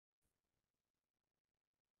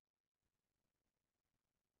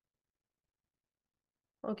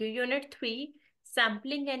Okay, Unit 3,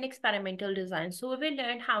 Sampling and Experimental Design. So we will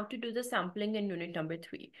learn how to do the sampling in Unit number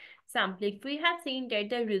 3. Sampling, we have seen that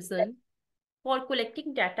the reason for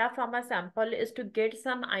collecting data from a sample is to get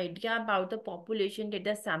some idea about the population that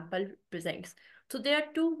the sample presents. So there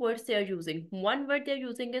are two words they are using. One word they're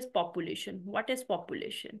using is population. What is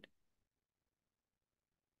population?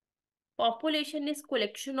 Population is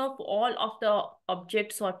collection of all of the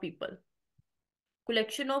objects or people.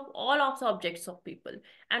 Collection of all of the objects of people.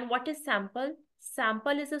 And what is sample?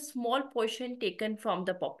 Sample is a small portion taken from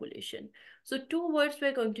the population. So two words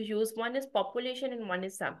we're going to use. One is population and one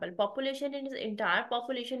is sample. Population is entire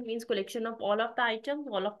population, means collection of all of the items,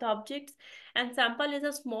 all of the objects. And sample is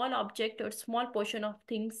a small object or small portion of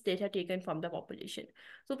things that are taken from the population.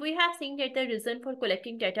 So we have seen that the reason for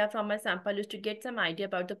collecting data from a sample is to get some idea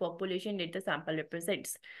about the population that the sample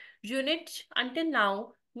represents. Unit until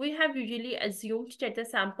now, we have usually assumed that the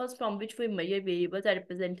samples from which we measure variables are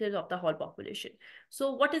representative of the whole population.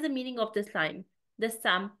 So what is the meaning of this line? The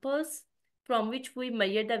samples from which we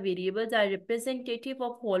measure the variables are representative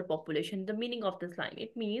of whole population. The meaning of this line,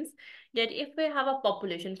 it means that if we have a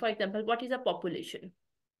population, for example, what is a population?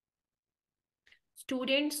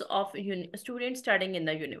 Students studying in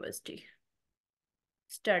the university.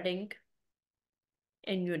 Studying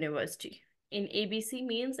in university. In ABC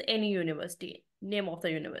means any university, name of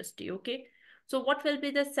the university, okay? So what will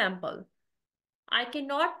be the sample? I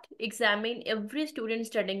cannot examine every student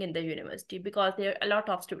studying in the university because there are a lot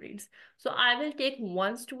of students. So I will take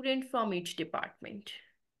one student from each department.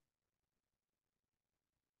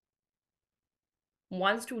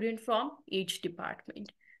 One student from each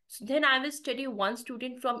department. So then I will study one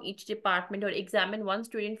student from each department or examine one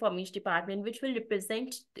student from each department, which will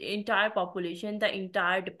represent the entire population, the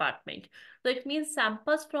entire department. So it means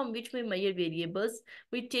samples from which we measure variables.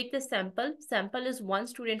 We take the sample. Sample is one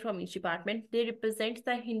student from each department. They represent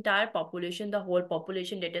the entire population, the whole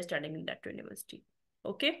population that is studying in that university.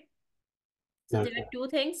 Okay. So there are two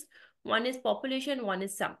things. One is population, one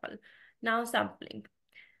is sample. Now sampling.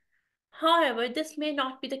 However, this may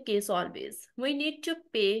not be the case always. We need to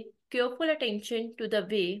pay careful attention to the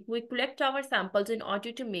way we collect our samples in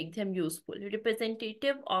order to make them useful,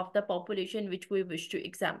 representative of the population which we wish to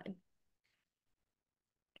examine.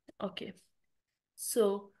 Okay,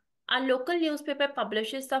 so a local newspaper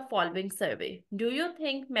publishes the following survey. Do you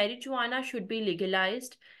think marijuana should be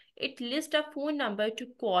legalized? It lists a phone number to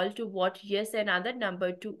call to vote yes and another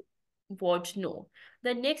number to vote no.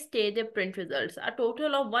 The next day, they print results. A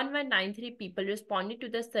total of 1193 people responded to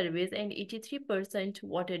the surveys and 83%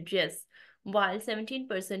 voted yes, while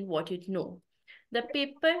 17% voted no. The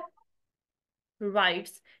paper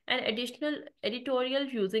writes an additional editorial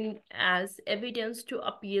using as evidence to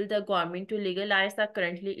appeal the government to legalize the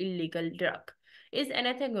currently illegal drug. Is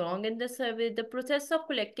anything wrong in the survey? The process of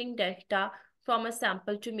collecting data from a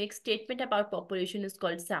sample to make statement about population is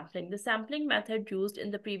called sampling. The sampling method used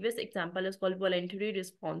in the previous example is called voluntary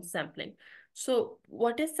response sampling. So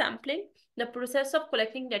what is sampling? The process of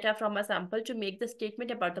collecting data from a sample to make the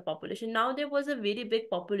statement about the population. Now there was a very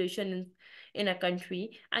big population in a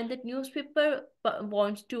country, and the newspaper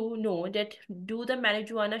wants to know that do the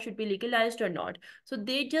marijuana should be legalized or not. So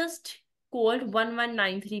they just called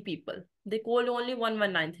 1193 people. They called only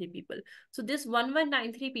 1193 people. So this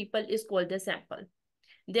 1193 people is called the sample.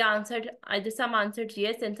 They answered, either some answered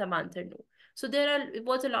yes and some answered no. So it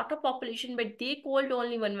was a lot of population, but they called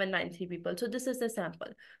only 1193 people. So this is the sample.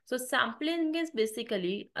 So sampling is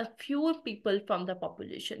basically a few people from the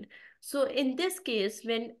population. So in this case,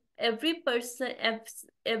 when every person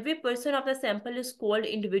of the sample is called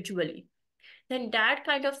individually, then that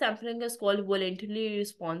kind of sampling is called voluntary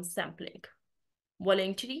response sampling.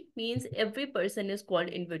 Voluntary means every person is called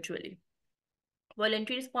individually.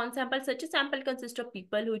 Voluntary response sample. Such a sample consists of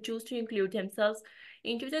people who choose to include themselves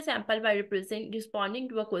into the sample by responding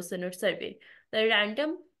to a question or survey.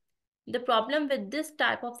 The problem with this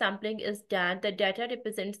type of sampling is that the data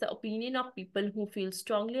represents the opinion of people who feel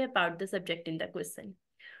strongly about the subject in the question.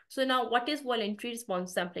 So now what is voluntary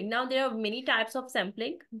response sampling? Now there are many types of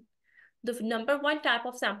sampling. The number one type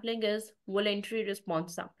of sampling is voluntary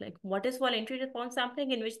response sampling. What is voluntary response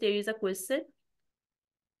sampling? In which there is a question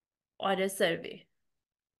or a survey,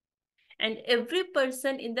 and every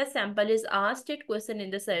person in the sample is asked a question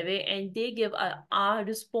in the survey, and they give a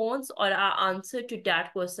response or an answer to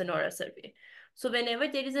that question or a survey. So whenever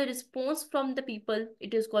there is a response from the people,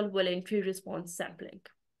 it is called voluntary response sampling.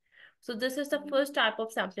 So this is the first type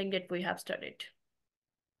of sampling that we have studied.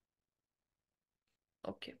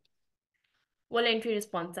 Okay. Voluntary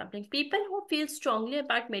response sampling. People who feel strongly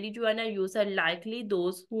about marijuana use are likely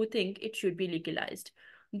those who think it should be legalized.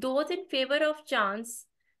 Those in favor of chance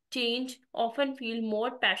change often feel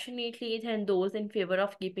more passionately than those in favor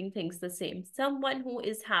of keeping things the same. Someone who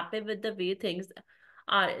is happy with the way things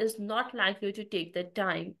are is not likely to take the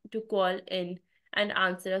time to call in and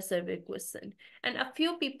answer a survey question. And a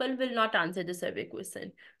few people will not answer the survey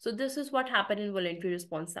question. So this is what happened in voluntary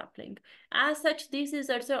response sampling. As such, these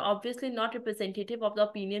results are obviously not representative of the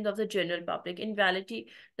opinions of the general public. In reality,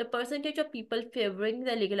 the percentage of people favoring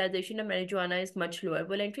the legalization of marijuana is much lower.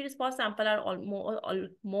 Voluntary response samples are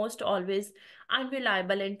almost always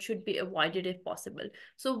unreliable and should be avoided if possible.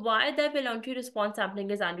 So why the voluntary response sampling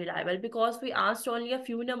is unreliable? Because we asked only a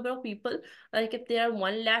few number of people, like if there are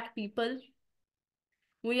 1 lakh people,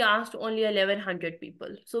 we asked only 1100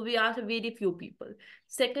 people, so we asked very few people.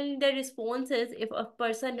 Second, the response is if a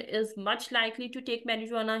person is much likely to take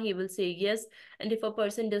marijuana, he will say yes, and if a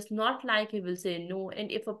person does not like, he will say no,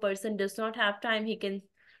 and if a person does not have time, he can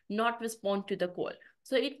not respond to the call.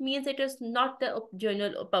 So it means it is not the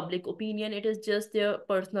general public opinion, it is just their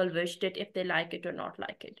personal wish that if they like it or not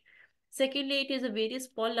like it. Secondly, it is a very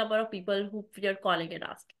small number of people who are calling and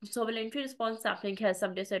asking. So voluntary response sampling has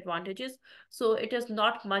some disadvantages. So it is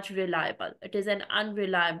not much reliable. It is an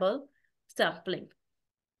unreliable sampling.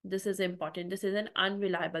 This is important. This is an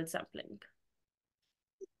unreliable sampling.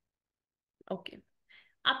 Okay.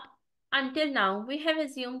 Up until now, we have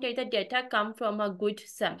assumed that the data come from a good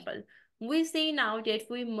sample. We see now that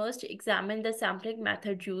we must examine the sampling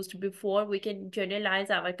method used before we can generalize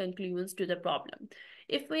our conclusions to the problem.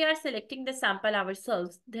 If we are selecting the sample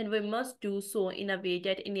ourselves, then we must do so in a way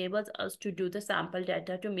that enables us to do the sample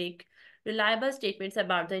data to make reliable statements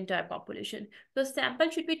about the entire population. The sample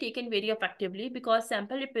should be taken very effectively because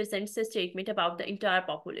sample represents a statement about the entire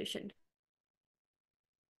population.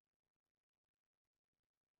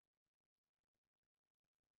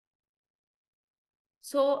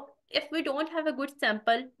 So if we don't have a good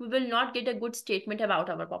sample, we will not get a good statement about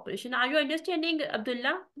our population. Are you understanding,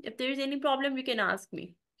 Abdullah? If there is any problem, you can ask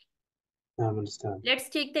me. I understand. Let's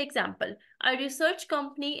take the example. A research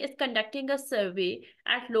company is conducting a survey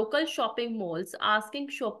at local shopping malls asking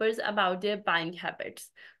shoppers about their buying habits.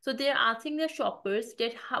 So they're asking the shoppers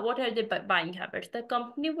that what are their buying habits. The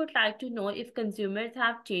company would like to know if consumers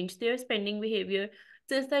have changed their spending behavior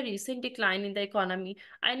since the recent decline in the economy.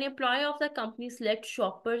 An employee of the company selects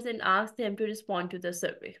shoppers and asks them to respond to the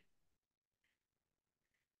survey.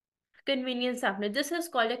 Convenience sampling. This is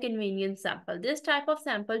called a convenience sample. This type of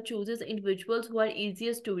sample chooses individuals who are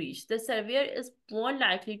easiest to reach. The surveyor is more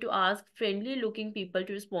likely to ask friendly looking people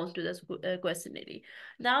to respond to the questionnaire.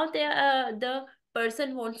 Now the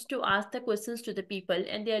person wants to ask the questions to the people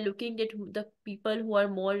and they are looking at the people who are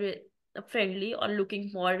more friendly or looking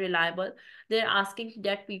more reliable. They're asking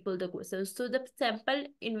that people the questions. So the sample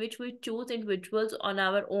in which we choose individuals on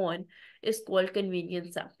our own is called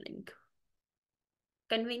convenience sampling.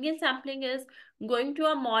 Convenience sampling is going to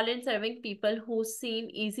a mall and serving people who seem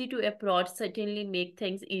easy to approach certainly make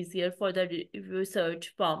things easier for the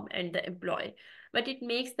research firm and the employee, but it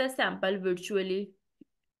makes the sample virtually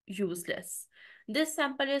useless. This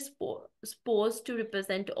sample is supposed to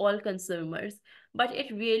represent all consumers, but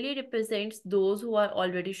it really represents those who are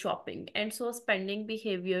already shopping, and so spending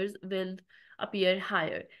behaviors will appear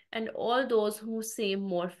higher, and all those who seem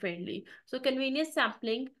more friendly. So convenience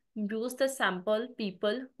sampling use the sample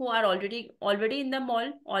people who are already in the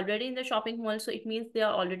mall, already in the shopping mall. So it means they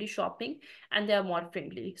are already shopping and they are more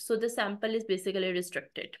friendly. So the sample is basically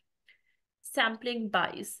restricted. Sampling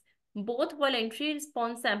bias. Both voluntary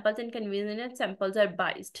response samples and convenience samples are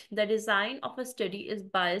biased. The design of a study is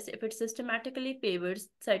biased if it systematically favors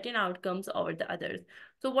certain outcomes over the others.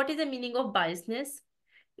 So what is the meaning of biasness?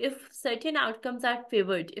 If certain outcomes are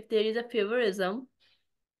favored, if there is a favoritism,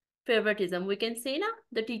 we can say now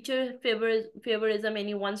the teacher favorism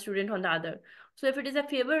any one student on the other. So if it is a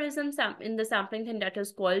favorism in the sampling, then that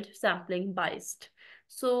is called sampling biased.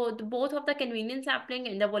 So both of the convenience sampling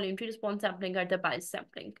and the voluntary response sampling are the biased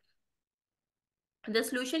sampling. The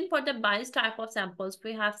solution for the biased type of samples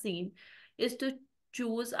we have seen is to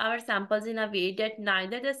choose our samples in a way that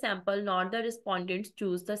neither the sample nor the respondents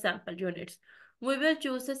choose the sample units. We will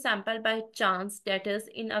choose the sample by chance, that is,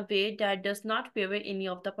 in a way that does not favor any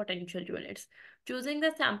of the potential units. Choosing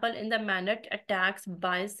the sample in the manner attacks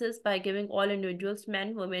biases by giving all individuals,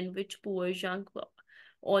 men, women, rich, poor, young,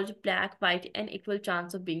 old, black, white, an equal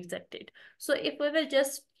chance of being selected. So if we will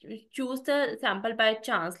just choose the sample by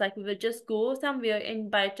chance, like we will just go somewhere and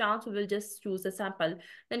by chance we will just choose a sample,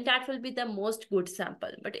 then that will be the most good sample.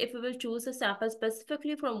 But if we will choose a sample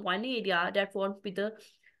specifically from one area, that won't be the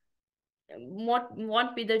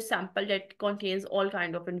sample that contains all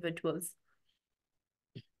kind of individuals.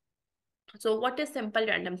 So what is simple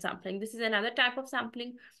random sampling? This is another type of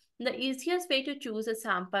sampling. The easiest way to choose a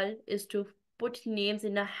sample is to put names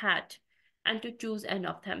in a hat and to choose n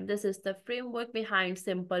of them. This is the framework behind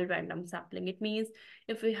simple random sampling. It means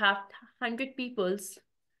if we have 100 peoples,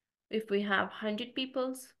 we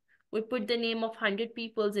put the name of 100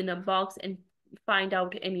 peoples in a box and find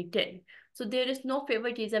out any 10. So there is no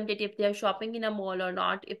favoritism that if they are shopping in a mall or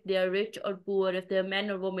not, if they are rich or poor, if they're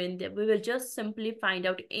men or women, we will just simply find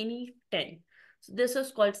out any 10. So this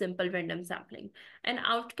is called simple random sampling. An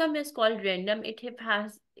outcome is called random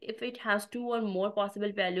if it has two or more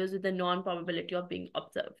possible values with the non-probability of being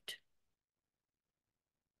observed.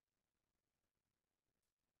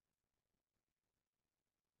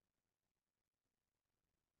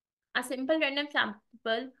 A simple random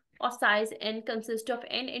sample of size n consists of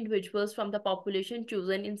n individuals from the population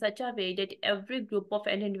chosen in such a way that every group of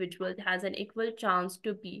n individuals has an equal chance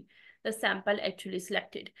to be the sample actually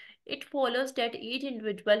selected. It follows that each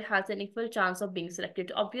individual has an equal chance of being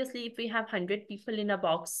selected. Obviously, if we have 100 people in a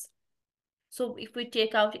box, so if we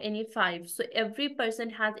take out any 5, so every person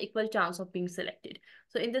has equal chance of being selected.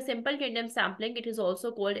 So in the simple random sampling, it is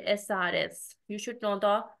also called SRS. You should know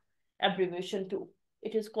the abbreviation too.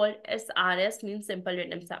 It is called SRS, means simple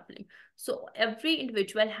random sampling. So every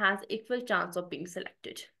individual has equal chance of being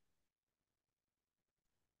selected.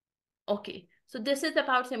 Okay, so this is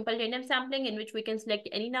about simple random sampling in which we can select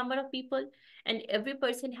any number of people and every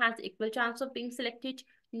person has equal chance of being selected.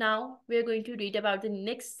 Now we're going to read about the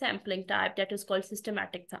next sampling type, that is called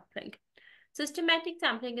systematic sampling. Systematic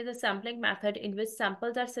sampling is a sampling method in which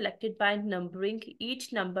samples are selected by numbering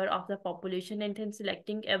each number of the population and then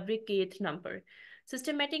selecting every kth number.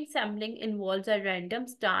 Systematic sampling involves a random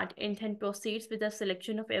start and then proceeds with the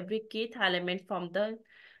selection of every kth element from the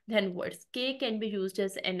then words. K can be used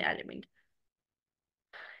as an element.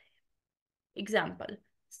 Example,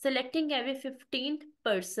 selecting every 15th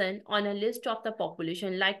person on a list of the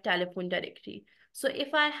population like telephone directory. So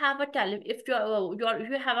if I have a if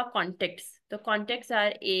you have a contacts, the contacts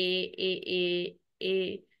are A,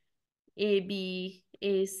 B,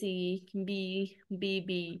 A, C, B, B,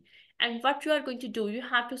 B. And what you are going to do, you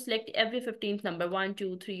have to select every 15th number, 1,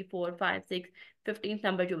 2, 3, 4, 5, 6, 15th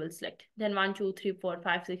number you will select. Then 1, 2, 3, 4,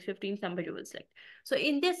 5, 6, 15th number you will select. So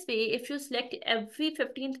in this way, if you select every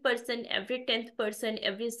 15th person, every 10th person,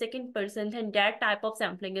 every second person, then that type of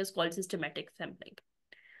sampling is called systematic sampling.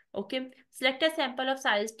 Okay, select a sample of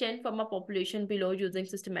size 10 from a population below using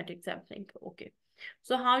systematic sampling. Okay,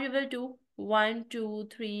 so how you will do 1, 2,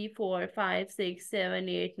 3, 4, 5, 6, 7,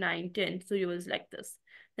 8, 9, 10. So you will select this.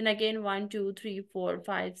 Then again 1, 2, 3, 4,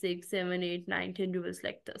 5, 6, 7, 8, 9, 10. You will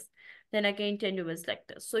select this. Then again 10 you will select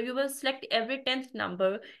this. So you will select every 10th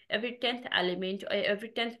number, every 10th element, or every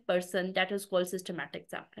 10th person. That is called systematic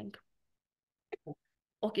sampling.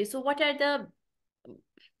 Okay, so what are the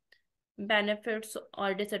benefits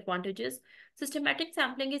or disadvantages? Systematic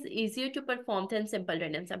sampling is easier to perform than simple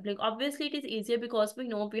random sampling. Obviously, it is easier because we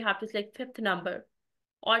know we have to select 5th number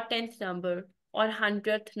or 10th number or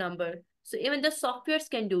 100th number. So even the softwares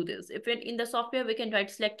can do this. If in the software, we can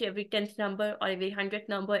select every 10th number or every 100th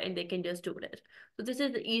number and they can just do it. So this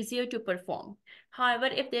is easier to perform. However,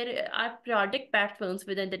 if there are periodic patterns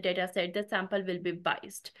within the data set, the sample will be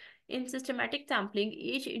biased. In systematic sampling,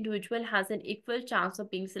 each individual has an equal chance of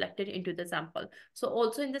being selected into the sample. So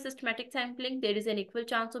also in the systematic sampling, there is an equal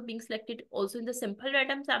chance of being selected. Also in the simple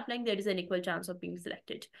random sampling, there is an equal chance of being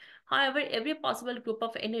selected. However, every possible group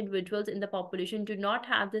of n individuals in the population do not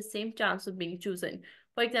have the same chance of being chosen.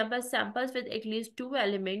 For example, samples with at least 2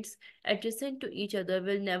 elements adjacent to each other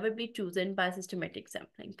will never be chosen by systematic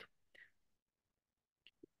sampling.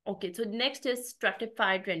 Okay, so next is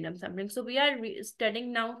stratified random sampling. So we are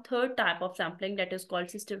studying now third type of sampling, that is called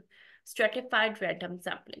stratified random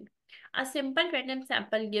sampling. A simple random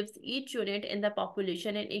sample gives each unit in the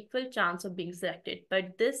population an equal chance of being selected,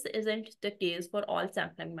 but this isn't the case for all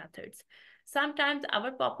sampling methods. Sometimes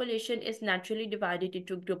our population is naturally divided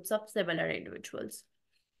into groups of similar individuals.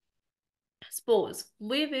 Suppose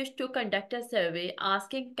we wish to conduct a survey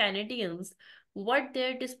asking Canadians what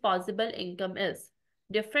their disposable income is.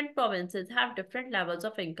 Different provinces have different levels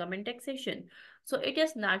of income and taxation. So it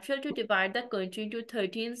is natural to divide the country into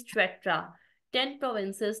 13 strata, 10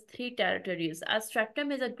 provinces, 3 territories. A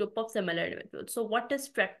stratum is a group of similar individuals. So what is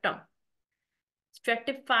stratum?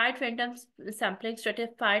 Stratified random sampling.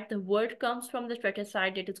 Stratified, the word comes from the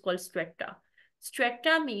stratified, it is called strata.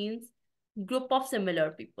 Strata means group of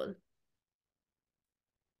similar people.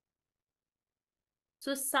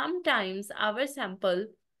 So sometimes our sample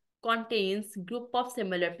contains group of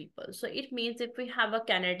similar people. So it means if we have a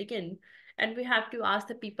Canadian and we have to ask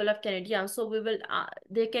the people of Canada. So we will,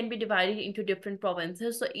 they can be divided into different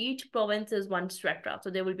provinces. So each province is one strata. So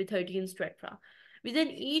there will be 13 strata. Within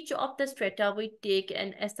each of the strata, we take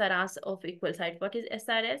an SRS of equal size. What is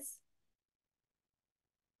SRS?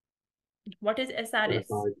 What is SRS?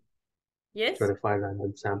 Stratified, Yes? stratified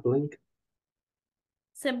random sampling.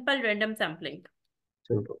 Simple random sampling.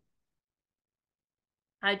 Simple.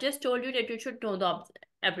 I just told you that you should know the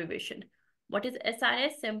abbreviation. What is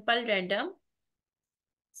SRS? Simple random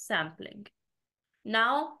sampling.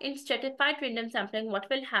 Now, in stratified random sampling, what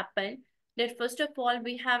will happen that first of all,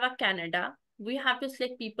 we have a Canada. We have to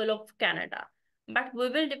select people of Canada, but we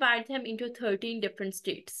will divide them into 13 different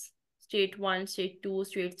states. State 1, state 2,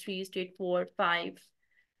 state 3, state 4, 5,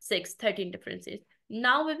 6, 13 different states.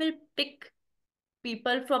 Now we will pick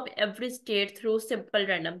people from every state through simple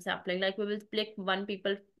random sampling. Like we will pick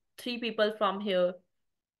three people from here,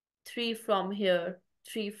 three from here,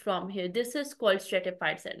 three from here. This is called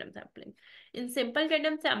stratified random sampling. In simple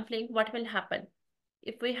random sampling, what will happen?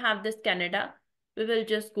 If we have this Canada, we will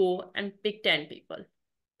just go and pick 10 people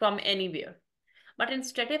from anywhere. But in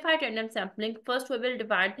stratified random sampling, first we will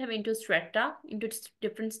divide them into strata, into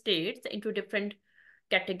different states, into different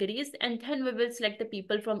categories, and then we will select the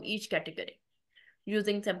people from each category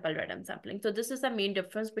using simple random sampling. So this is the main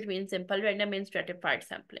difference between simple random and stratified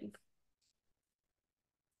sampling.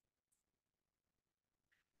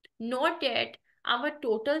 Note that our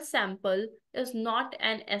total sample is not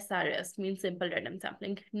an SRS, means simple random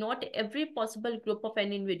sampling. Not every possible group of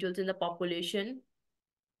n individuals in the population.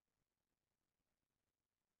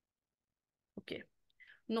 Okay.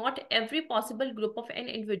 Not every possible group of n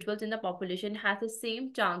individuals in the population has the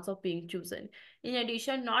same chance of being chosen. In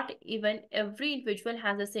addition, not even every individual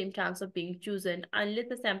has the same chance of being chosen unless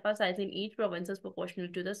the sample size in each province is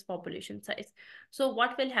proportional to this population size. So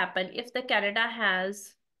what will happen if the Canada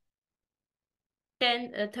has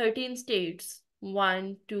 13 states,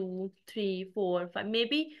 1, 2, 3, 4, 5.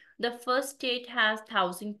 Maybe the first state has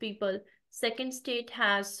 1,000 people, second state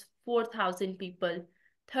has 4,000 people,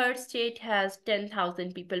 third state has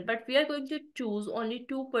 10,000 people, but we are going to choose only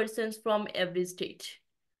 2 persons from every state.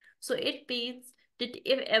 So it means that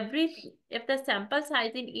if the sample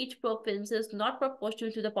size in each province is not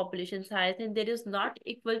proportional to the population size, then there is not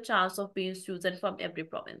equal chance of being chosen from every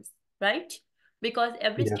province, right? Because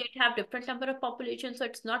every Yeah. state have different number of population, so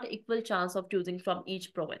it's not equal chance of choosing from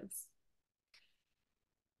each province.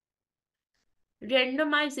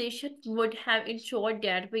 Randomization would have ensured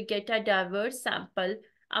that we get a diverse sample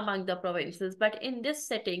among the provinces. But in this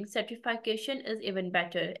setting, certification is even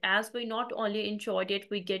better, as we not only ensure that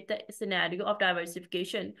we get the scenario of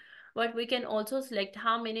diversification, but we can also select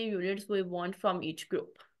how many units we want from each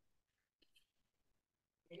group.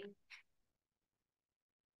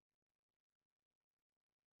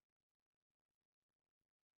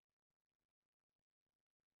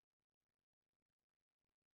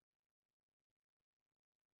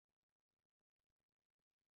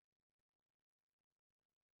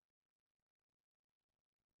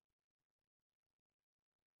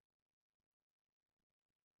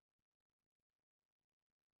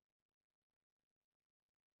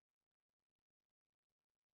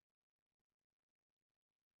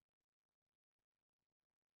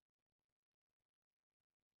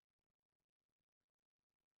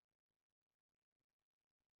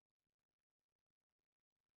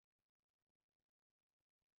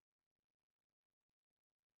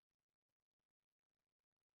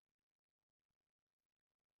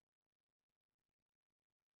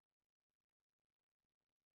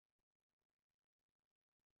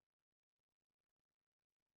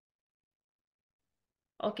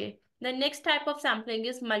 Okay, the next type of sampling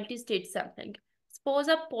is multi-stage sampling. Suppose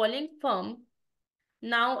a polling firm.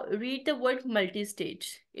 Now read the word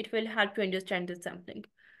multi-stage. It will help to understand the sampling.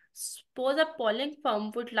 Suppose a polling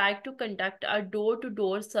firm would like to conduct a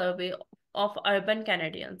door-to-door survey of urban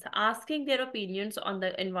Canadians, asking their opinions on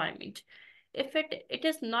the environment. If it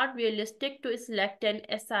is not realistic to select an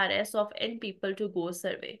SRS of n people to go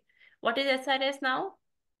survey. What is SRS now?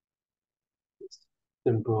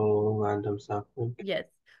 Simple random sampling. Yes.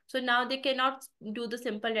 So now they cannot do the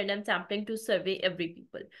simple random sampling to survey every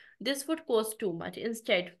people. This would cost too much.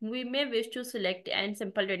 Instead, we may wish to select a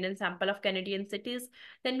simple random sample of Canadian cities.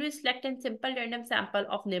 Then we select a simple random sample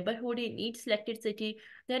of neighborhood in each selected city.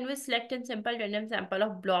 Then we select a simple random sample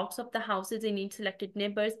of blocks of the houses in each selected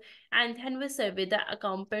neighbors. And then we survey the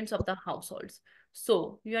occupants of the households.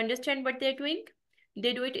 So you understand what they're doing?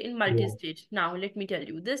 They do it in Yeah. multi-stage. Now, let me tell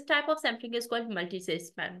you, this type of sampling is called multi-stage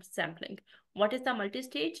sampling. What is the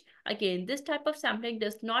multi-stage? Again, this type of sampling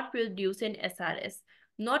does not produce an SRS,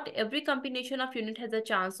 Not every combination of unit has a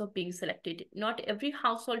chance of being selected. Not every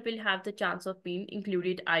household will have the chance of being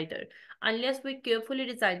included either, unless we carefully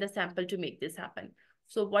design the sample to make this happen.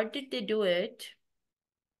 So what did they do it?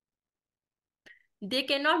 They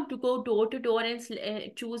cannot go door to door and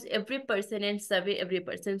choose every person and survey every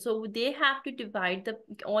person. So they have to divide the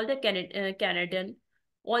all the Canada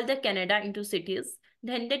into cities.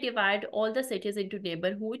 Then they divide all the cities into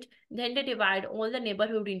neighborhood. Then they divide all the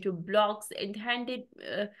neighborhood into blocks, and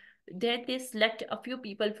then they select a few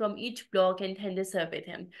people from each block and then they survey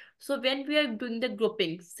them. So when we are doing the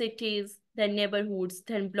grouping, cities, then neighborhoods,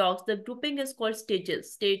 then blocks, the grouping is called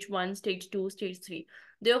stages: stage 1, stage 2, stage 3.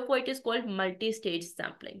 Therefore, it is called multi-stage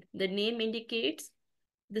sampling. The name indicates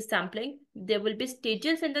the sampling. There will be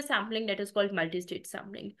stages in the sampling, that is called multi-stage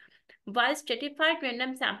sampling. While stratified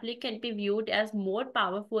random sampling can be viewed as more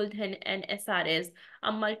powerful than an SRS,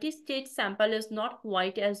 a multi-stage sample is not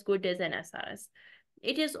quite as good as an SRS.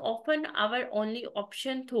 It is often our only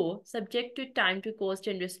option, though subject to time, to cost,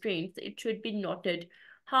 and restraints, it should be noted.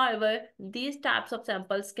 However, these types of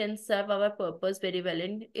samples can serve our purpose very well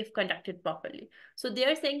if conducted properly. So they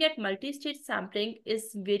are saying that multi-stage sampling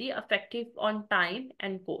is very effective on time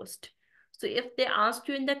and cost. So if they ask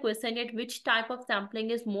you in the question that which type of sampling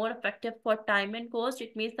is more effective for time and cost,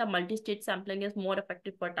 it means the multi-stage sampling is more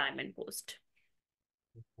effective for time and cost.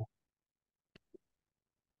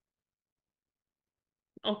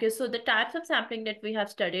 Okay, so the types of sampling that we have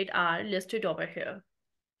studied are listed over here.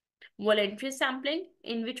 Voluntary sampling,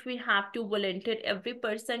 in which we have to volunteer every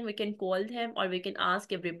person, we can call them or we can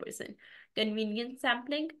ask every person. Convenience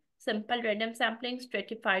sampling, simple random sampling,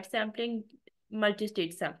 stratified sampling,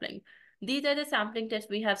 multi-stage sampling. These are the sampling tests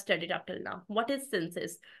we have studied up till now. What is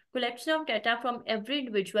census? Collection of data from every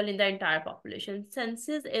individual in the entire population.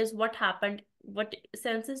 Census is what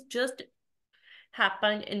census just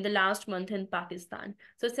happened in the last month in Pakistan.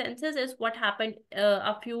 So census is what happened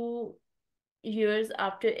a few years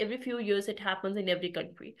after. Every few years it happens in every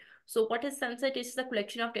country. So what is census? It is the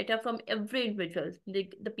collection of data from every individual.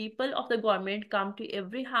 The people of the government come to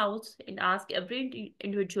every house and ask every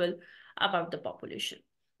individual about the population.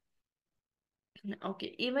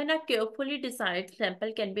 Okay, even a carefully designed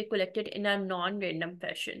sample can be collected in a non-random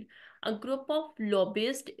fashion. A group of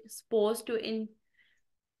lobbyists supposed to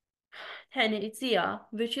Zia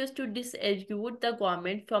wishes to dissuade the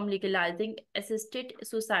government from legalizing assisted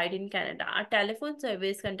suicide in Canada. A telephone survey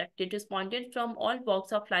is conducted. Respondents from all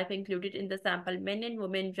walks of life included in the sample: men and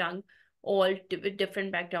women, young, all with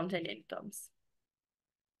different backgrounds and incomes.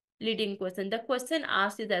 Leading question. The question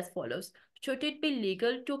asked is as follows. Should it be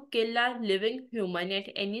legal to kill a living human at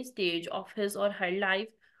any stage of his or her life?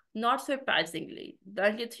 Not surprisingly,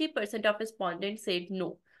 93% of respondents said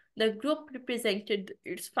no. The group represented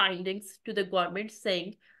its findings to the government,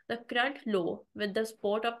 saying the current law, with the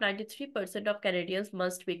support of 93% of Canadians,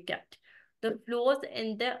 must be kept. The flaws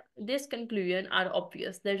in this conclusion are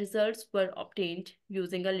obvious. The results were obtained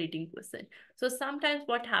using a leading question. So sometimes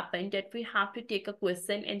what happened that we have to take a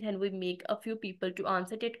question and then we make a few people to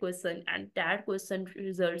answer that question, and that question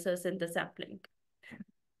results us in the sampling.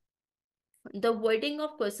 The wording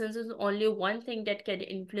of questions is only one thing that can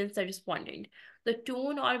influence the respondent. The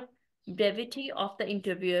tone or brevity of the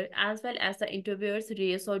interviewer, as well as the interviewer's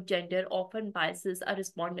race or gender, often biases a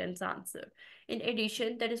respondent's answer. In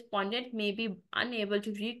addition, the respondent may be unable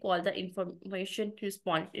to recall the information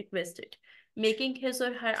requested, making his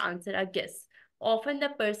or her answer a guess. Often, the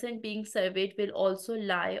person being surveyed will also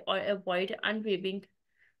lie or avoid unflattering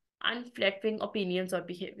opinions or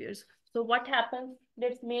behaviors. So what happens?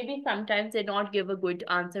 That maybe sometimes they not give a good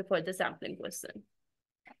answer for the sampling question.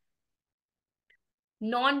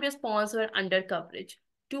 Non-response or undercoverage.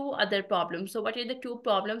 Two other problems. So what are the two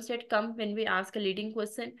problems that come when we ask a leading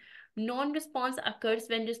question? Non-response occurs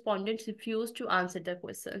when respondents refuse to answer the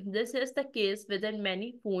question. This is the case within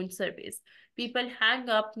many phone surveys. People hang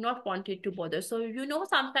up, not wanting to bother. So,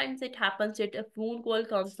 sometimes it happens that a phone call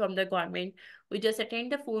comes from the government. We just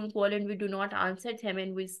attend the phone call and we do not answer them,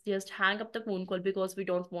 and we just hang up the phone call because we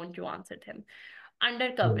don't want to answer them.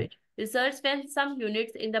 Undercoverage results when some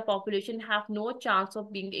units in the population have no chance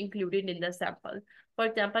of being included in the sample. For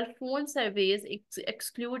example, phone surveys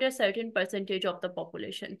exclude a certain percentage of the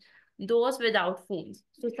population, those without phones.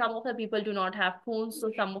 So some of the people do not have phones,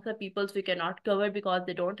 so some of the peoples we cannot cover because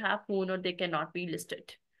they don't have phone or they cannot be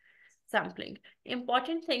listed. Sampling.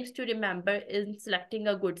 Important things to remember in selecting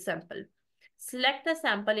a good sample. Select the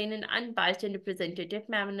sample in an unbiased and representative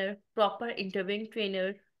manner, proper interviewing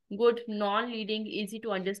trainer, good non-leading, easy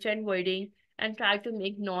to understand wording, and try to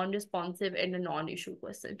make non-responsive and a non-issue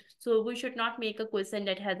question. So we should not make a question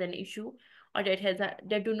that has an issue, or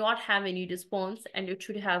that do not have any response, and it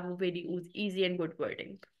should have a very easy and good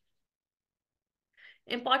wording.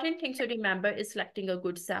 Important things to remember is selecting a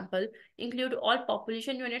good sample. Include all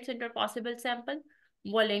population units in your possible sample.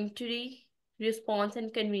 Voluntary, response,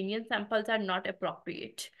 and convenience samples are not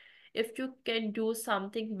appropriate. If you can do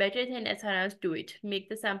something better than SRS, do it. Make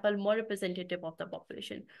the sample more representative of the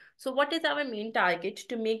population. So what is our main target?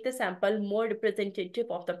 To make the sample more representative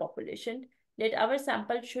of the population. That our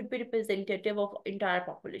sample should be representative of entire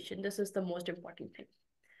population. This is the most important thing.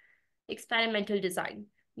 Experimental design.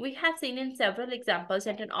 We have seen in several examples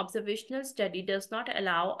that an observational study does not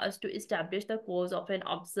allow us to establish the cause of an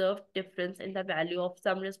observed difference in the value of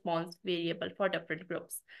some response variable for different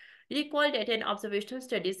groups. Recall that an observational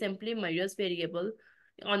study simply measures variable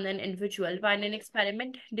on an individual, while an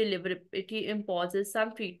experiment deliberately imposes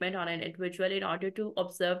some treatment on an individual in order to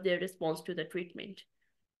observe their response to the treatment.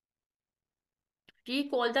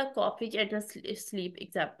 Recall the coffee and the sleep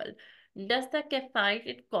example. Does the caffeine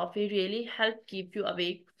in coffee really help keep you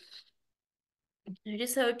awake?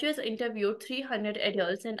 Researchers interviewed 300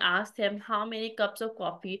 adults and asked them how many cups of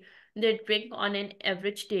coffee they drink on an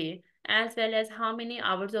average day, as well as how many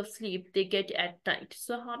hours of sleep they get at night.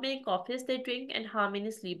 So, how many coffees they drink and how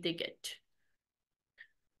many sleep they get.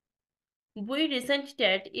 We reasoned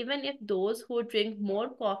that even if those who drink more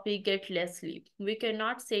coffee get less sleep, we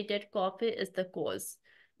cannot say that coffee is the cause.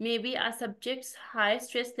 Maybe a subject's high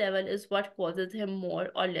stress level is what causes him more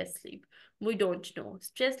or less sleep. We don't know.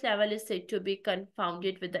 Stress level is said to be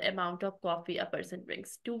confounded with the amount of coffee a person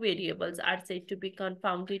drinks. Two variables are said to be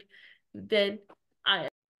confounded when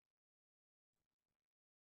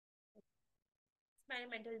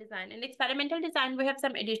experimental design. In experimental design, we have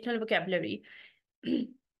some additional vocabulary.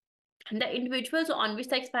 The individuals on which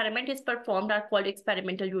the experiment is performed are called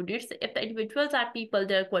experimental units. If the individuals are people,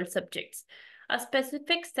 they are called subjects. A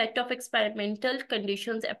specific set of experimental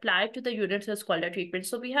conditions applied to the units is called a treatment.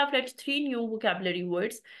 So we have read three new vocabulary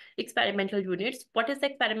words. Experimental units. What is the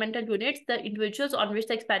experimental units? The individuals on which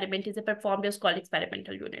the experiment is performed is called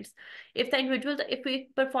experimental units. If we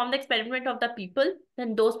perform the experiment of the people,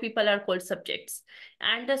 then those people are called subjects.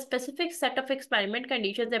 And the specific set of experiment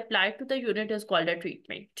conditions applied to the unit is called a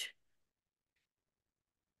treatment.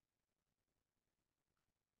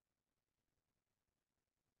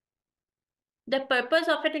 The purpose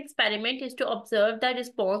of an experiment is to observe the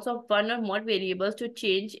response of one or more variables to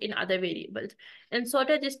change in other variables. And so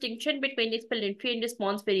the distinction between explanatory and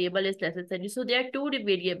response variable is necessary. So there are two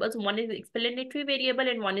variables. One is explanatory variable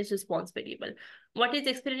and one is response variable. What is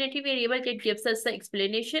explanatory variable? It gives us the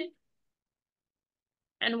explanation.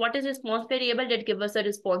 And what is response variable? That gives us a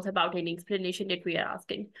response about any explanation that we are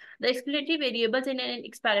asking. The explanatory variables in an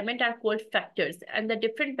experiment are called factors, and the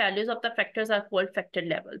different values of the factors are called factor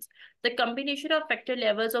levels. The combination of factor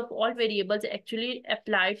levels of all variables actually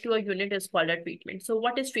applied to a unit is called a treatment. So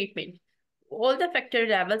what is treatment? All the factor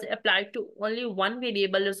levels applied to only one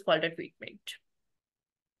variable is called a treatment.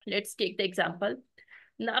 Let's take the example.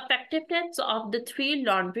 The effectiveness of the three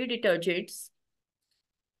laundry detergents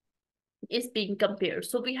is being compared.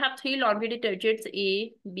 So we have three laundry detergents,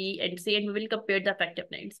 A, B, and C, and we will compare the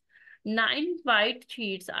effectiveness. 9 white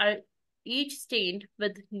sheets are each stained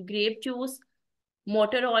with grape juice,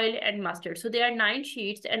 motor oil, and mustard. So there are 9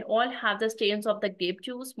 sheets and all have the stains of the grape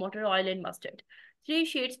juice, motor oil, and mustard. 3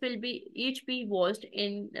 sheets will each be washed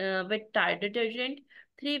in with Tide detergent.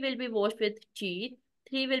 3 will be washed with cheese.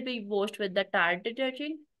 3 will be washed with the Tide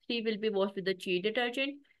detergent. 3 will be washed with the cheese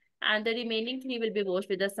detergent, and the remaining 3 will be washed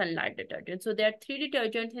with the sunlight detergent. So there are 3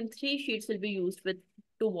 detergents and 3 sheets will be used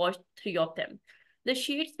to wash 3 of them. The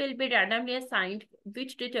sheets will be randomly assigned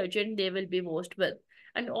which detergent they will be washed with,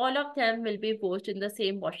 and all of them will be washed in the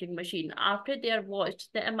same washing machine. After they are washed,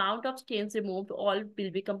 the amount of stains removed all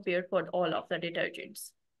will be compared for all of the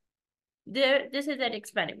detergents. This is an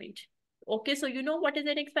experiment. Okay, so you know what is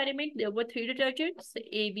an experiment? There were 3 detergents,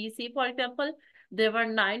 A, B, C, for example. There were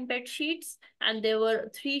 9 bed sheets, and there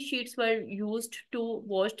were 3 sheets were used to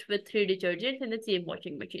wash with 3 detergents in the same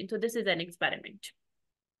washing machine. So this is an experiment.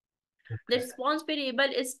 The Okay. response variable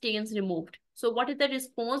is stains removed. So what is the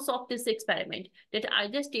response of this experiment? That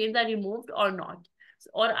either stains are removed or not,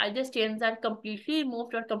 or either stains are completely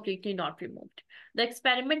removed or completely not removed. The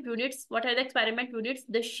experiment units, what are the experiment units?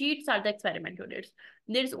 The sheets are the experiment units.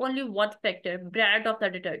 There is only one factor, brand of the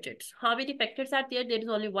detergents. How many factors are there? There is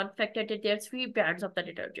only one factor, that there are 3 brands of the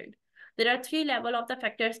detergent. There are 3 levels of the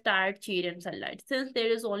factors, tide, cheat, and sunlight. Since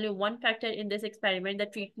there is only one factor in this experiment, the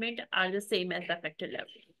treatment are the same as the factor level.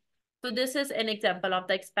 So this is an example of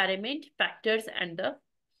the experiment, factors, and the,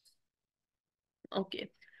 okay.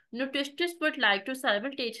 Nutritionists would like to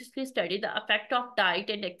simultaneously study the effect of diet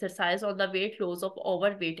and exercise on the weight loss of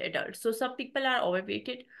overweight adults. So some people are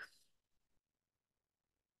overweighted.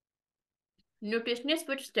 Nutritionists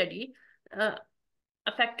would study uh,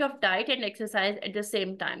 effect of diet and exercise at the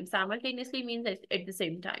same time. Simultaneously means at the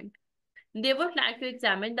same time. They would like to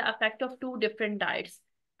examine the effect of two different diets,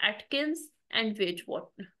 Atkins and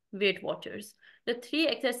Weight Watchers. The three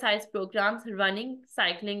exercise programs, running,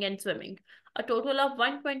 cycling, and swimming. A total of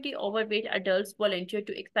 120 overweight adults volunteered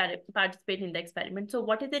to participate in the experiment. So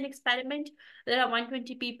what is an experiment? There are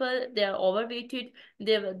 120 people, they are overweighted.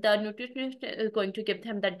 The nutritionist is going to give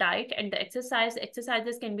them the diet and the exercise.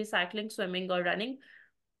 Exercises can be cycling, swimming, or running.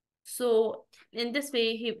 So in this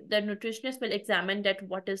way, the nutritionist will examine that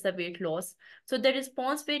what is the weight loss. So the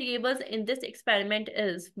response variables in this experiment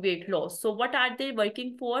is weight loss. So what are they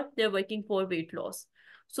working for? They're working for weight loss.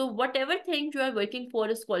 So whatever thing you are working for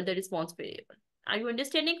is called the response variable. Are you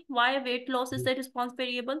understanding why weight loss is the response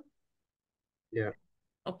variable? Yeah.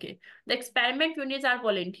 Okay. The experiment units are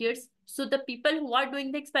volunteers. So the people who are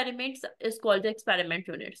doing the experiments is called the experiment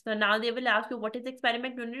units. So now they will ask you what is the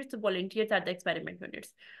experiment units? The volunteers are the experiment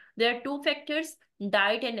units. There are two factors,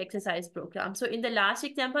 diet and exercise program. So in the last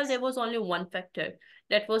example, there was only one factor,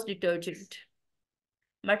 that was detergent.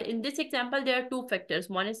 But in this example, there are two factors.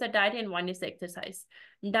 One is the diet and one is the exercise.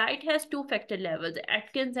 Diet has two factor levels,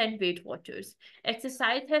 Atkins and Weight Watchers.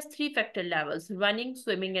 Exercise has three factor levels, running,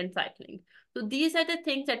 swimming, and cycling. So these are the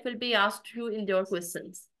things that will be asked you in your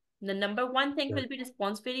questions. The number one thing Yeah. will be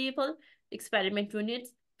response variable, experiment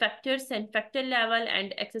units, factors and factor level,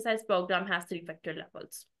 and exercise program has three factor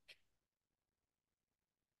levels.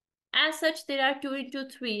 As such, there are 2 into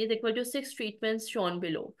 3 is equal to 6 treatments shown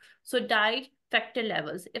below. So diet, factor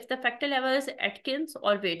levels. If the factor level is Atkins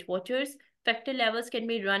or Weight Watchers, factor levels can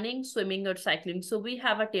be running, swimming, or cycling. So we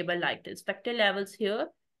have a table like this. Factor levels here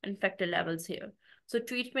and factor levels here. So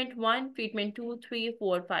treatment 1, treatment 2, 3,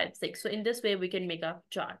 4, 5, 6. So in this way, we can make a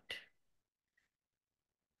chart.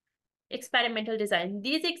 Experimental design.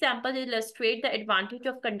 These examples illustrate the advantage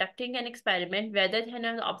of conducting an experiment rather than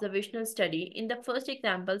an observational study. In the first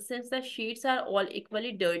example, since the sheets are all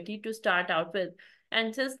equally dirty to start out with,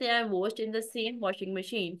 and since they are washed in the same washing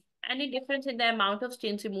machine, any difference in the amount of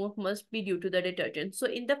stains removed must be due to the detergent. So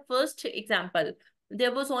in the first example,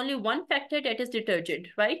 there was only one factor, that is detergent,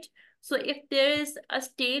 right? So if there is a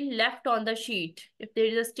stain left on the sheet, if there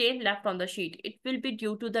is a stain left on the sheet, it will be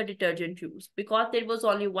due to the detergent use because there was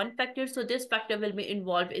only one factor. So this factor will be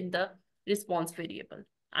involved in the response variable.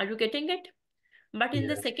 Are you getting it? But Yeah. in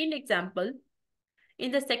the second example,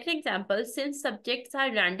 since subjects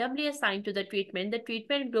are randomly assigned to the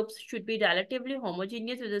treatment groups should be relatively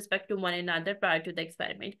homogeneous with respect to one another prior to the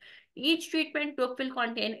experiment. Each treatment group will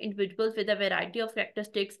contain individuals with a variety of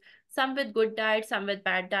characteristics, some with good diet, some with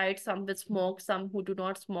bad diet, some with smoke, some who do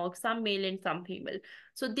not smoke, some male and some female.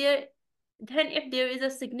 So then if there is a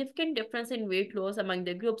significant difference in weight loss among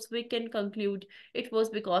the groups, we can conclude it was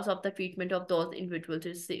because of the treatment of those individuals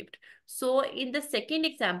received. So in the second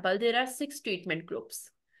example, there are 6 treatment groups.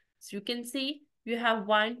 So you can see you have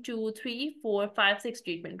 1, 2, 3, 4, 5, 6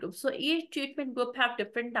 treatment groups. So each treatment group have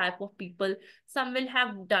different type of people. Some will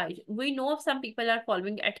have diet. We know some people are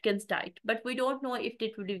following Atkins diet, but we don't know if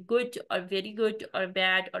it will be good or very good or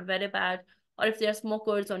bad or very bad, or if they are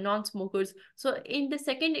smokers or non-smokers. So in the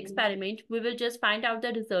second experiment, we will just find out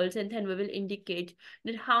the results and then we will indicate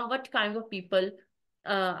that what kind of people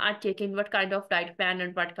are taking what kind of diet plan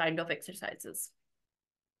and what kind of exercises.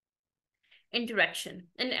 Interaction.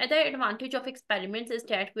 Another advantage of experiments is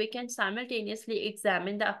that we can simultaneously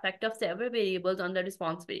examine the effect of several variables on the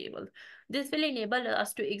response variable. This will enable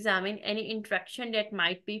us to examine any interaction that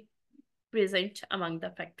might be present among the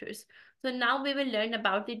factors. So now we will learn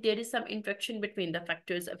about it. There is some interaction between the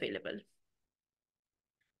factors available.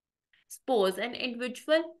 Suppose an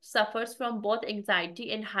individual suffers from both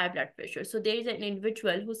anxiety and high blood pressure. So there is an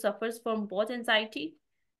individual who suffers from both anxiety.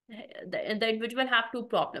 The individual have two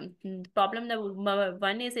problems. Problem number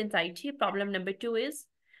one is anxiety. Problem number two is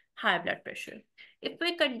high blood pressure. If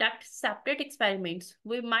we conduct separate experiments,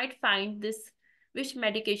 we might find this which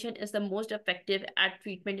medication is the most effective at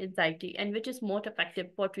treatment anxiety and which is most effective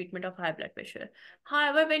for treatment of high blood pressure.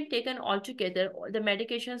 However, when taken all together, the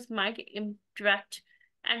medications might interact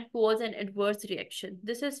and cause an adverse reaction.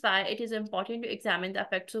 This is why it is important to examine the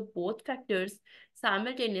effects of both factors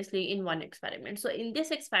simultaneously in one experiment. So in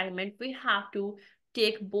this experiment, we have to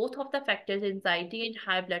take both of the factors, anxiety and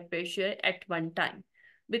high blood pressure, at one time.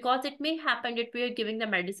 Because it may happen that we are giving the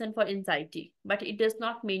medicine for anxiety, but it does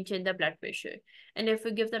not maintain the blood pressure. And if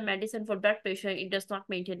we give the medicine for blood pressure, it does not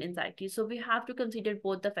maintain anxiety. So we have to consider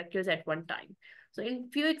both the factors at one time. So in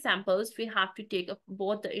few examples, we have to take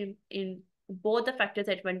both in both the factors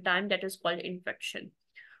at one time. That is called infection.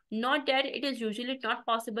 Not that it is usually not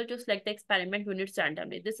possible to select the experiment units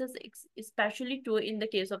randomly. This is especially true in the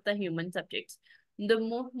case of the human subjects. The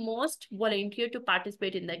most volunteer to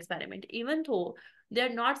participate in the experiment, even though they are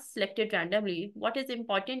not selected randomly. What is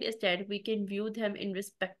important is that we can view them in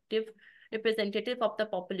respective representative of the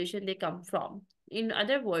population they come from. In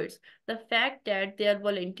other words, the fact that they are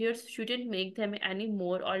volunteers shouldn't make them any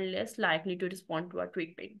more or less likely to respond to a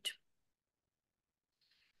treatment.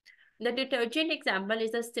 The detergent example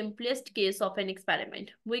is the simplest case of an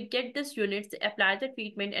experiment. We get these units, apply the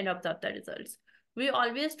treatment, and observe the results. We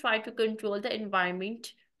always try to control the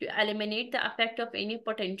environment to eliminate the effect of any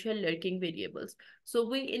potential lurking variables. So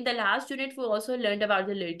we in the last unit we also learned about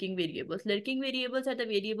the lurking variables. Lurking variables are the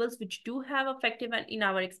variables which do have effect in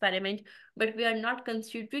our experiment, but we are not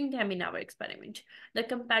considering them in our experiment. The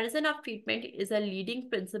comparison of treatment is a leading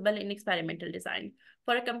principle in experimental design.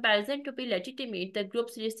 For a comparison to be legitimate, the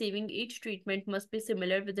groups receiving each treatment must be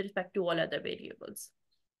similar with respect to all other variables.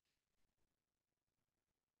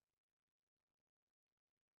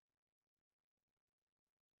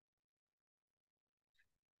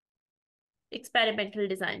 Experimental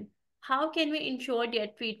design. How can we ensure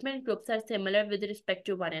that treatment groups are similar with respect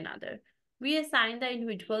to one another? We assign the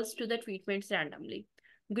individuals to the treatments randomly.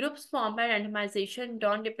 Groups formed by randomization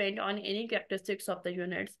don't depend on any characteristics of the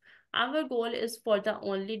units. Our goal is for the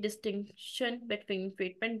only distinction between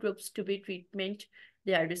treatment groups to be treatment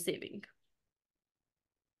they are receiving.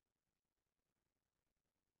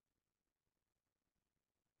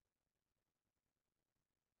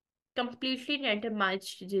 Completely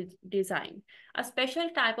randomized design. A special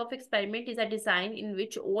type of experiment is a design in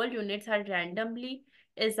which all units are randomly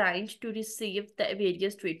assigned to receive the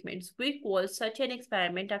various treatments. We call such an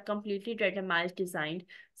experiment a completely randomized design,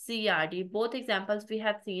 CRD. Both examples we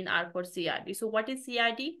have seen are for CRD. So what is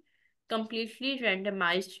CRD? Completely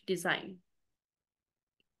randomized design.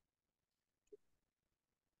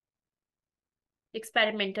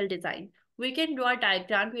 Experimental design. We can draw a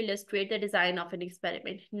diagram to illustrate the design of an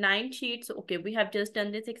experiment. 9 sheets. Okay, we have just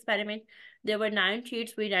done this experiment. There were 9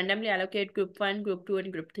 sheets. We randomly allocate group 1, group 2,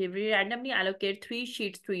 and group 3. We randomly allocate 3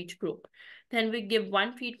 sheets to each group. Then we give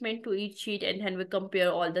one treatment to each sheet and then we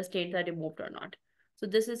compare all the stains are removed or not. So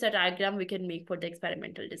this is a diagram we can make for the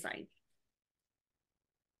experimental design.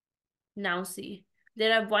 Now see,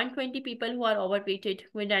 there are 120 people who are overweighted.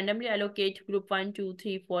 We randomly allocate group 1, 2,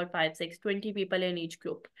 3, 4, 5, 6, 20 people in each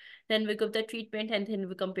group. Then we give the treatment and then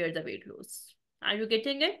we compare the weight loss. Are you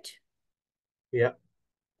getting it? Yeah.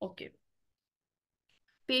 Okay.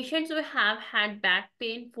 Patients who have had back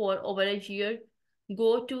pain for over a year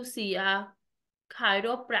go to see a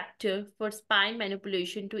chiropractor for spine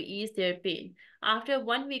manipulation to ease their pain. After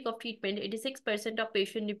 1 week of treatment, 86% of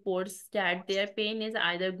patient reports that their pain is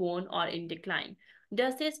either gone or in decline.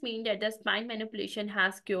 Does this mean that the spine manipulation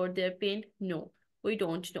has cured their pain? No, we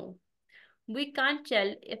don't know. We can't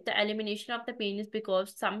tell if the elimination of the pain is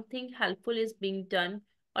because something helpful is being done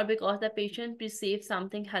or because the patient perceives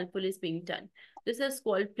something helpful is being done. This is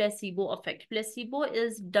called placebo effect. Placebo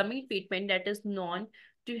is dummy treatment that is known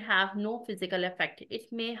to have no physical effect. It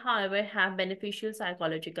may, however, have beneficial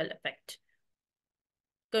psychological effect.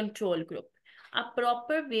 Control group. A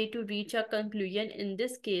proper way to reach a conclusion in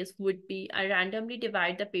this case would be I randomly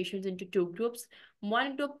divide the patients into two groups.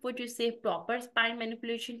 One group would receive proper spine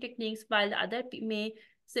manipulation techniques while the other may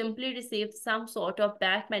simply receive some sort of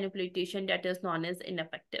back manipulation that is known as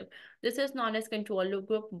ineffective. This is known as control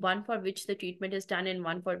group, one for which the treatment is done and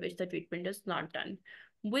one for which the treatment is not done.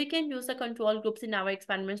 We can use the control groups in our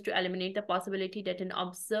experiments to eliminate the possibility that an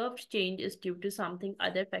observed change is due to something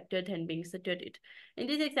other factor than being studied. In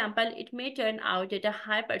this example, it may turn out that a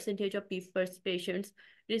high percentage of patients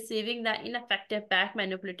receiving the ineffective back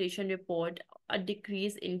manipulation report a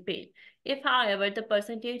decrease in pain. If, however, the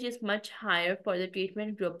percentage is much higher for the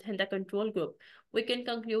treatment group than the control group, we can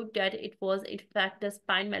conclude that it was in fact the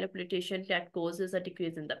spine manipulation that causes a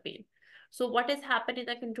decrease in the pain. So what has happened in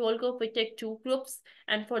the control group, we take two groups,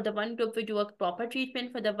 and for the one group, we do a proper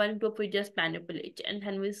treatment. For the one group, we just manipulate, and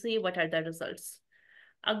then we see what are the results.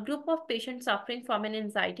 A group of patients suffering from an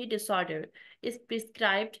anxiety disorder is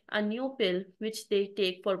prescribed a new pill which they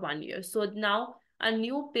take for 1 year. So now a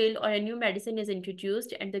new pill or a new medicine is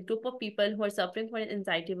introduced, and the group of people who are suffering from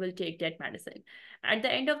anxiety will take that medicine. At the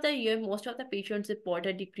end of the year, most of the patients report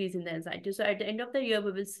a decrease in the anxiety. So at the end of the year,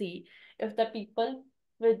 we will see if the people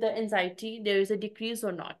with the anxiety, there is a decrease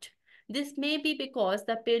or not. This may be because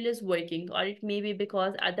the pill is working, or it may be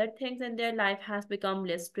because other things in their life has become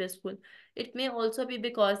less stressful. It may also be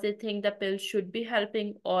because they think the pill should be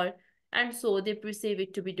helping, or and so they perceive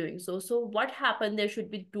it to be doing so. So what happened? There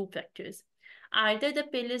should be two factors. Either the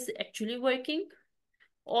pill is actually working,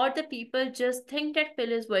 or the people just think that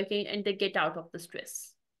pill is working and they get out of the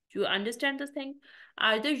stress. Do you understand this thing?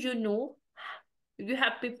 Either you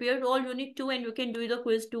have prepared all you need to and you can do the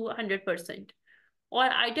quiz to 100%, or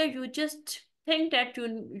either you just think that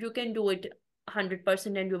you can do it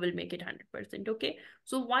 100% and you will make it 100%. Okay,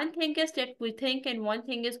 so one thing is that we think and one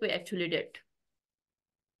thing is we actually did.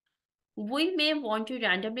 We may want to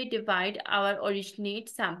randomly divide our originate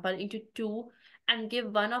sample into two and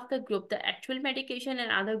give one of the group the actual medication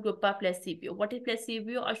and other group a placebo. What is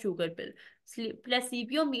placebo? A sugar pill.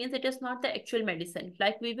 Placebo means it is not the actual medicine.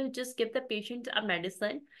 Like we will just give the patient a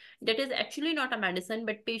medicine that is actually not a medicine,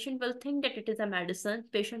 but patient will think that it is a medicine.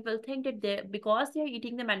 Patient will think that because they are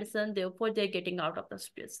eating the medicine, therefore they're getting out of the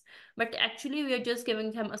stress. But actually we are just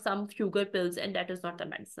giving them some sugar pills and that is not the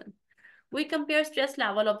medicine. We compare stress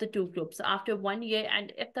level of the two groups after 1 year,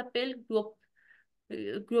 and if the pill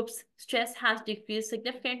group's stress has decreased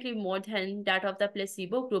significantly more than that of the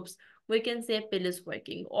placebo groups, we can say pill is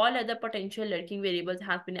working. All other potential lurking variables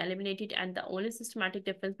have been eliminated, and the only systematic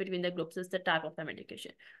difference between the groups is the type of the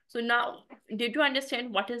medication. So now, did you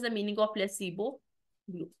understand what is the meaning of placebo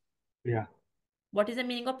group? Yeah. What is the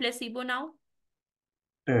meaning of placebo now?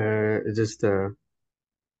 It's just a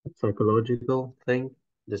psychological thing,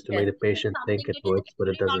 just to make Yes, the this is patient think something it that is works, but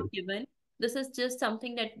it actually not doesn't. given. This is just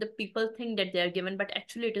something that the people think that they are given, but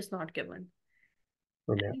actually it is not given.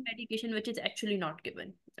 Yeah. And medication which is actually not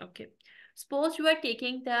given. Okay. Suppose you are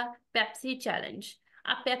taking the Pepsi challenge.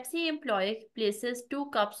 A Pepsi employee places two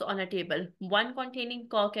cups on a table, one containing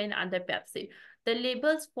Coke and other Pepsi. The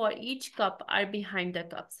labels for each cup are behind the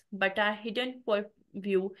cups, but are hidden for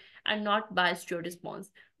view and not biased to your response.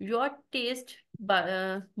 Your taste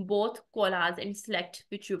both colas and select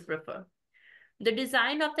which you prefer. The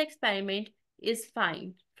design of the experiment is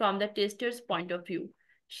fine from the taster's point of view.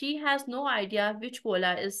 She has no idea which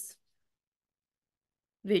cola is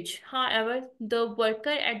which. However, the worker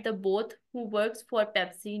at the booth who works for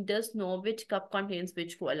Pepsi does know which cup contains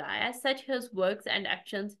which cola. As such, his works and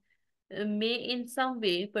actions may in some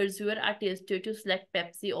way persuade a taster to select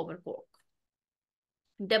Pepsi over Coke.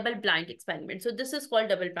 Double blind experiment. So this is called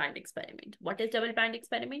double blind experiment. What is double blind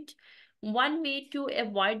experiment? One way to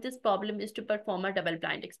avoid this problem is to perform a double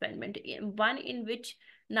blind experiment, one in which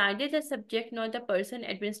neither the subject nor the person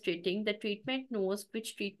administering the treatment knows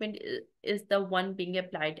which treatment is the one being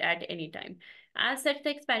applied at any time. As such,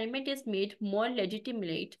 the experiment is made more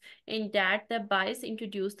legitimate in that the bias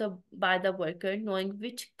introduced by the worker knowing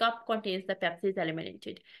which cup contains the Pepsi is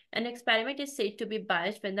eliminated. An experiment is said to be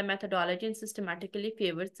biased when the methodology systematically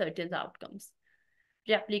favors certain outcomes.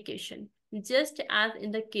 Replication. Just as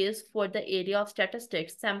in the case for the area of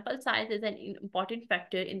statistics, sample size is an important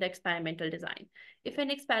factor in the experimental design. If an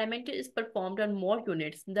experiment is performed on more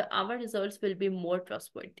units, our results will be more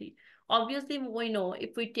trustworthy. Obviously, we know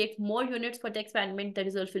if we take more units for the experiment, the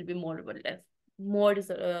results will be more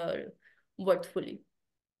worthfully.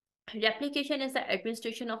 Replication is the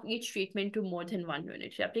administration of each treatment to more than one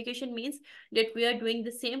unit. Replication means that we are doing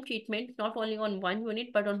the same treatment not only on one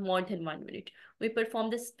unit but on more than one unit. We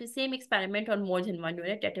perform the same experiment on more than one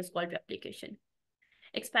unit. That is called replication.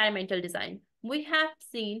 Experimental design. We have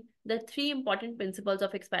seen the three important principles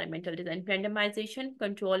of experimental design: randomization,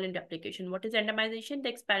 control, and replication. What is randomization? The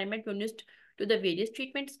experiment units to the various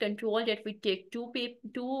treatments. Control, that we take two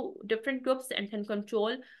different groups and can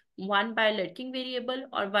control one by lurking variable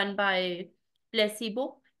or one by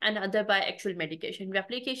placebo and other by actual medication.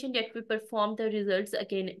 Replication, that we perform the results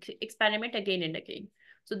again, experiment again and again.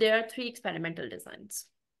 So there are three experimental designs.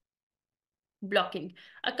 Blocking.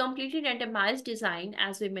 A completely randomized design,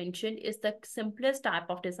 as we mentioned, is the simplest type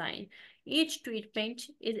of design. Each treatment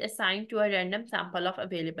is assigned to a random sample of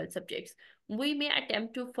available subjects. We may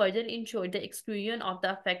attempt to further ensure the exclusion of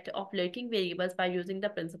the effect of lurking variables by using the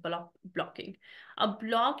principle of blocking. A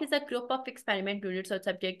block is a group of experiment units or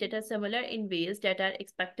subjects that are similar in ways that are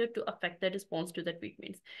expected to affect the response to the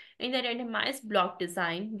treatments. In the randomized block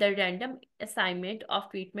design, the random assignment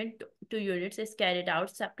of treatment to units is carried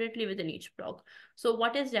out separately within each block. So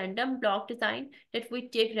what is random block design? That we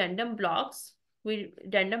take random blocks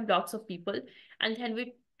of people, and then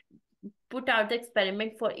we put out the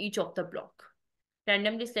experiment for each of the block.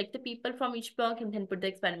 Randomly select the people from each block and then put the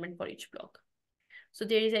experiment for each block. So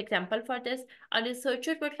there is an example for this. A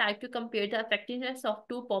researcher would like to compare the effectiveness of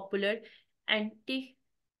two popular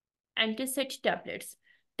anti-anticid tablets.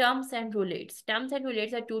 Tums and roulates. Tums and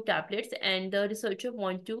roulates are two tablets, and the researcher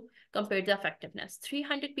want to compare the effectiveness.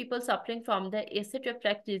 300 people suffering from the acid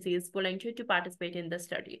reflux disease volunteered to participate in the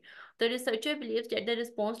study. The researcher believes that the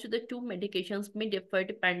response to the two medications may differ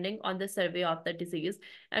depending on the survey of the disease,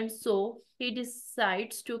 and so he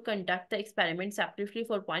decides to conduct the experiment separately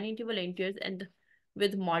for 180 volunteers and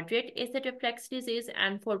with moderate acid reflux disease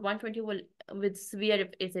and for 120 with severe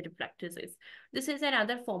acid reflux disease. This is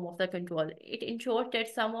another form of the control. It ensures that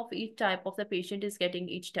some of each type of the patient is getting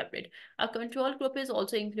each tablet. A control group is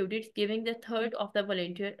also included, giving the third of the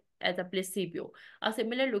volunteer as a placebo, a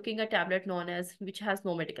similar looking a tablet known as which has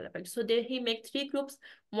no medical effect. So there he makes three groups,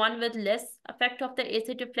 one with less effect of the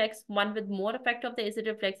acid reflux, one with more effect of the acid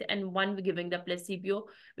reflux, and one giving the placebo,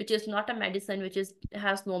 which is not a medicine, which is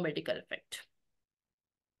has no medical effect.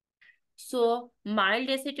 So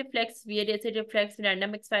mild acid reflux, severe acid reflux,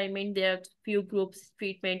 random experiment, there are few groups,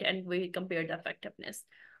 treatment, and we compare the effectiveness.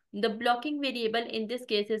 The blocking variable in this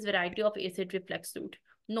case is variety of acid reflux route.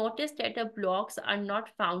 Notice that the blocks are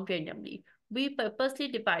not found randomly. We purposely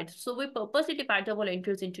divide the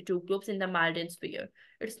volunteers into two groups in the mild and severe.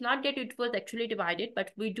 It's not that it was actually divided,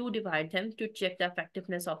 but we do divide them to check the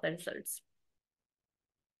effectiveness of the results.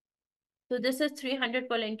 So this is 300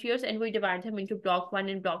 volunteers, and we divide them into block 1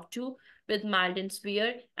 and block 2 with mild and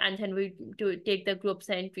severe, and then we take the groups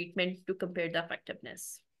and treatment to compare the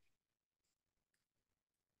effectiveness.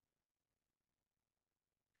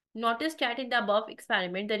 Notice that in the above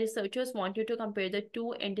experiment, the researchers wanted to compare the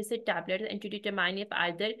two antacid tablets and to determine if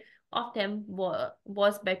either of them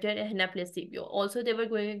was better than a placebo. Also, they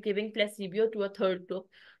were giving placebo to a third group.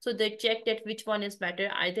 So they checked that which one is better,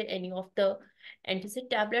 either any of the antacid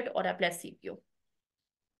tablet or a placebo.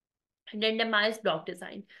 Randomized block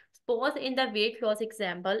design. Suppose in the weight loss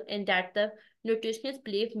example, in that the nutritionists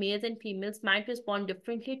believe males and females might respond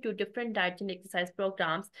differently to different diet and exercise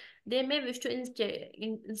programs, they may wish to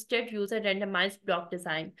instead use a randomized block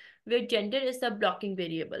design, where gender is the blocking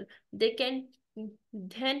variable. They can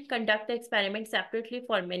then conduct the experiment separately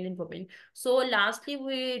for men and women. So lastly,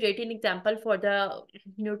 we rate an example for the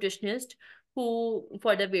nutritionist who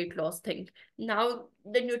for the weight loss thing. Now,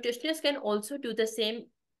 the nutritionist can also do the same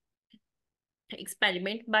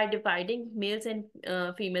experiment by dividing males and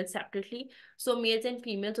females separately. So males and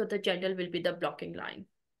females or the gender will be the blocking line.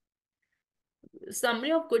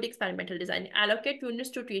 Summary of good experimental design. Allocate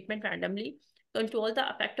units to treatment randomly. Control the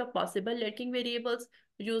effect of possible lurking variables.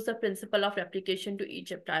 Use the principle of replication to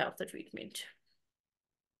each apply of the treatment.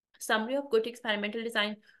 Summary of good experimental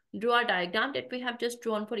design. Draw a diagram that we have just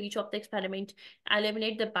drawn for each of the experiment.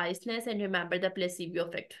 Eliminate the biasness and remember the placebo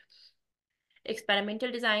effect.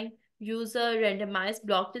 Experimental design. Use a randomized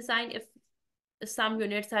block design if some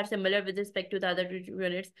units are similar with respect to the other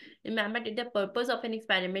units. Remember that the purpose of an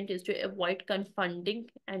experiment is to avoid confounding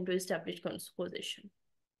and to establish causation.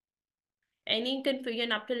 Any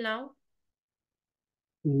confusion up till now?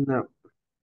 No.